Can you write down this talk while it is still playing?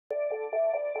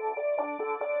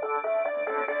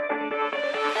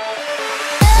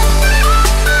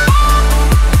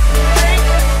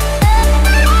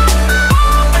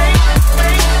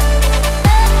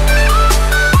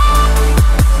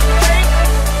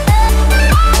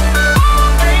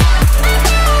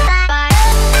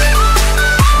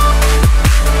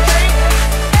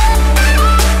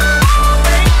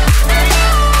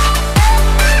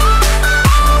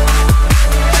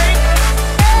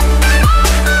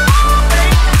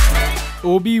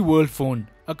OBI Worldphone,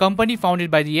 a company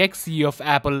founded by the ex-CEO of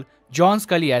Apple, John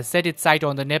Sculley, has set its sight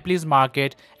on the Nepalese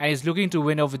market and is looking to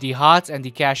win over the hearts and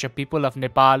the cash of people of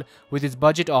Nepal with its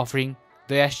budget offering,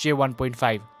 the SJ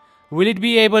 1.5. Will it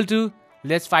be able to?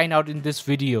 Let's find out in this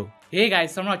video. Hey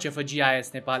guys, Samrat here for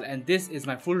GIS Nepal, and this is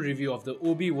my full review of the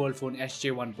OBI Worldphone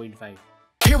SJ 1.5.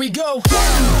 Here we go!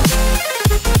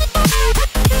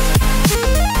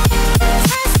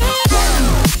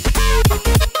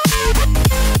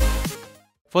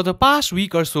 For the past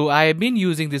week or so, I have been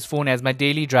using this phone as my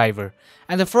daily driver.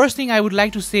 And the first thing I would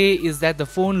like to say is that the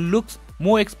phone looks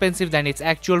more expensive than its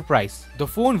actual price. The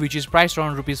phone, which is priced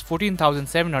around Rs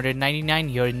 14,799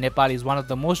 here in Nepal, is one of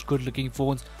the most good looking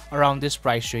phones around this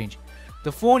price range.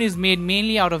 The phone is made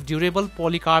mainly out of durable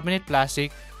polycarbonate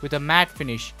plastic with a matte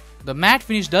finish. The matte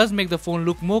finish does make the phone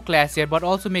look more classier, but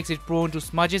also makes it prone to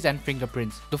smudges and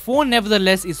fingerprints. The phone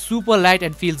nevertheless is super light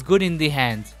and feels good in the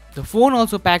hands. The phone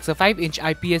also packs a 5-inch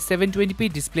IPS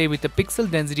 720p display with a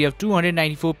pixel density of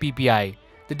 294 ppi.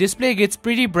 The display gets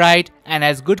pretty bright and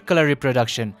has good color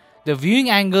reproduction. The viewing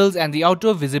angles and the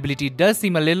outdoor visibility does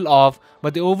seem a little off,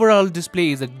 but the overall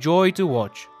display is a joy to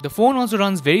watch. The phone also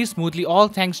runs very smoothly, all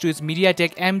thanks to its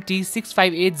MediaTek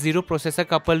MT6580 processor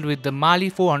coupled with the Mali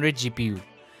 400 GPU.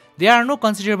 There are no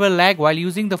considerable lag while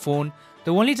using the phone.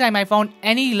 The only time I found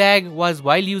any lag was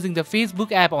while using the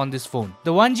Facebook app on this phone.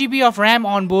 The 1GB of RAM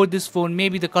on board this phone may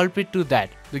be the culprit to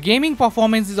that. The gaming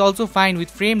performance is also fine,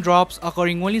 with frame drops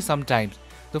occurring only sometimes.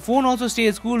 The phone also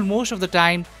stays cool most of the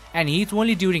time and heats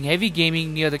only during heavy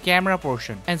gaming near the camera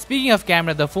portion. And speaking of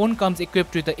camera, the phone comes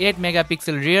equipped with a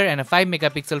 8MP rear and a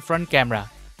 5MP front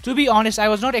camera. To be honest, I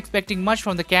was not expecting much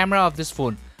from the camera of this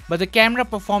phone, but the camera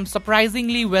performed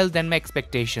surprisingly well than my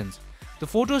expectations. The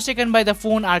photos taken by the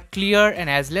phone are clear and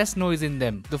has less noise in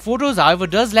them. The photos, however,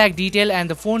 does lack detail and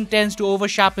the phone tends to over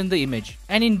sharpen the image.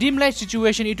 And in dim light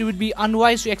situation, it would be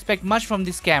unwise to expect much from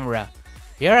this camera.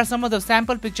 Here are some of the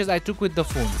sample pictures I took with the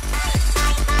phone.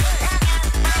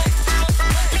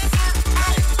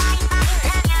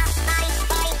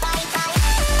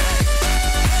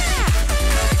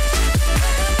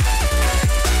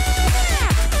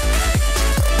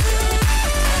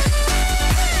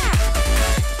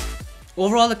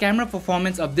 Overall, the camera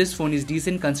performance of this phone is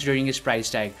decent considering its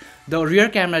price tag. The rear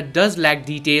camera does lack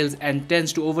details and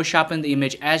tends to over sharpen the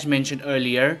image as mentioned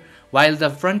earlier, while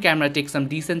the front camera takes some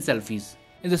decent selfies.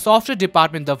 In the software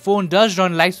department, the phone does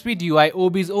run Lightspeed UI,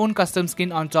 OBI's own custom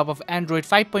skin on top of Android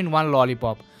 5.1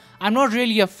 Lollipop. I'm not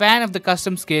really a fan of the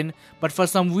custom skin, but for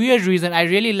some weird reason I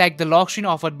really like the lock screen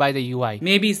offered by the UI.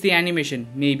 Maybe it's the animation,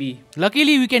 maybe.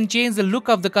 Luckily, we can change the look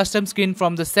of the custom skin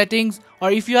from the settings,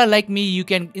 or if you are like me, you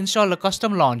can install a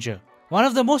custom launcher. One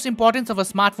of the most importance of a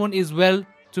smartphone is, well,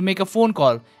 to make a phone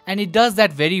call, and it does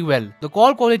that very well. The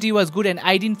call quality was good and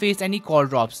I didn't face any call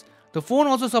drops. The phone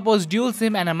also supports dual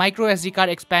SIM and a micro SD card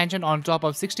expansion on top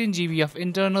of 16GB of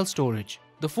internal storage.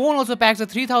 The phone also packs a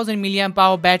 3000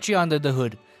 mAh battery under the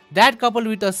hood. That coupled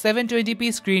with a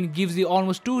 720p screen gives you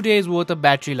almost 2 days worth of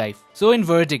battery life. So in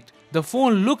verdict, the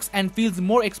phone looks and feels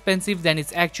more expensive than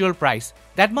its actual price.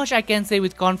 That much I can say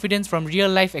with confidence from real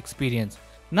life experience.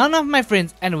 None of my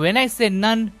friends, and when I say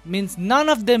none, means none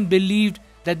of them believed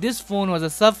that this phone was a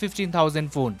sub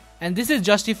 15,000 phone. And this is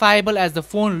justifiable as the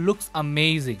phone looks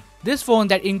amazing. This phone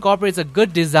that incorporates a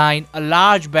good design, a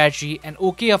large battery, an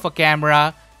okay of a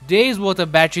camera, days worth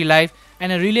of battery life,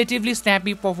 and a relatively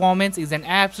snappy performance is an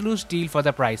absolute steal for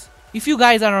the price. If you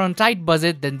guys are on a tight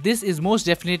budget, then this is most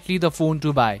definitely the phone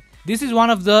to buy. This is one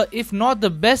of the, if not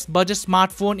the best budget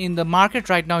smartphone in the market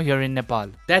right now here in Nepal.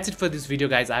 That's it for this video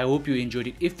guys. I hope you enjoyed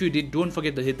it. If you did, don't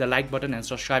forget to hit the like button and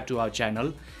subscribe to our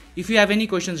channel. If you have any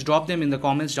questions, drop them in the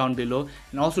comments down below.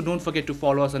 And also don't forget to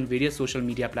follow us on various social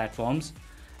media platforms.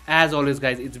 As always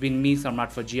guys, it's been me,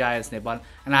 Samrat, for GIS Nepal,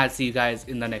 and I'll see you guys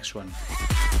in the next one.